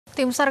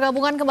Tim SAR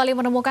gabungan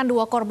kembali menemukan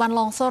 2 korban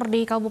longsor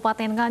di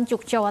Kabupaten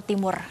Nganjuk, Jawa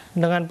Timur.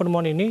 Dengan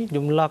penemuan ini,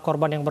 jumlah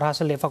korban yang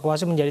berhasil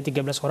dievakuasi menjadi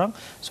 13 orang,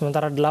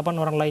 sementara 8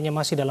 orang lainnya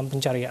masih dalam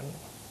pencarian.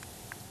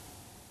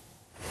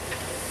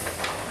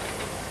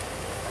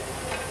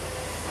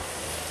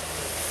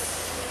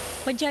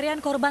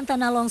 Pencarian korban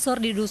tanah longsor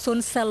di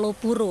Dusun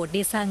Selopuro,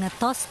 Desa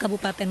Ngetos,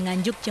 Kabupaten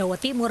Nganjuk, Jawa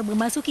Timur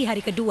memasuki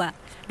hari kedua.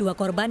 2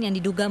 korban yang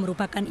diduga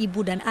merupakan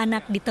ibu dan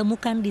anak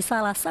ditemukan di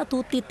salah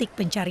satu titik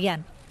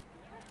pencarian.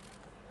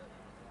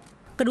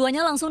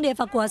 Keduanya langsung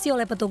dievakuasi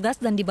oleh petugas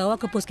dan dibawa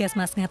ke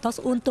Puskesmas Ngetos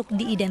untuk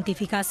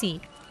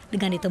diidentifikasi.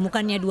 Dengan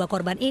ditemukannya 2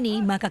 korban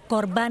ini, maka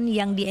korban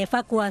yang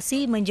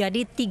dievakuasi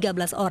menjadi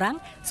 13 orang,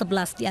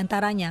 11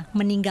 diantaranya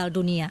meninggal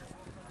dunia.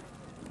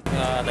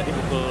 Tadi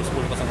pukul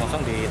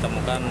 10.00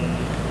 ditemukan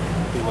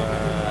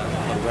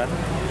 2 korban,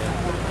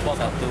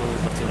 satu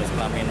berjenis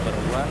kelamin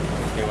perempuan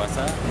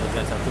dewasa,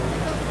 kemudian satu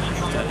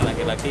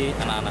laki-laki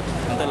anak-anak.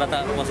 Untuk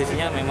letak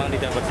posisinya memang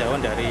tidak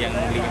berjauhan dari yang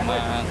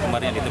 5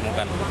 kemarin yang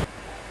ditemukan.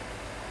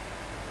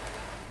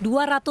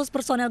 200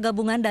 personel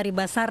gabungan dari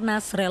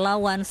Basarnas,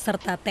 relawan,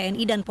 serta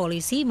TNI dan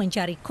polisi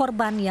mencari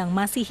korban yang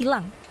masih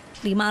hilang.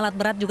 5 alat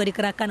berat juga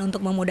dikerahkan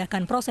untuk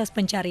memudahkan proses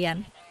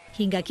pencarian.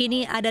 Hingga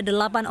kini ada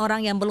 8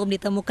 orang yang belum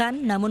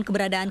ditemukan, namun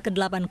keberadaan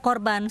ke-8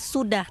 korban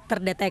sudah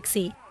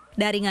terdeteksi.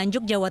 Dari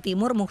Nganjuk, Jawa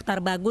Timur, Mukhtar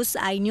Bagus,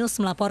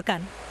 iNews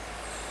melaporkan.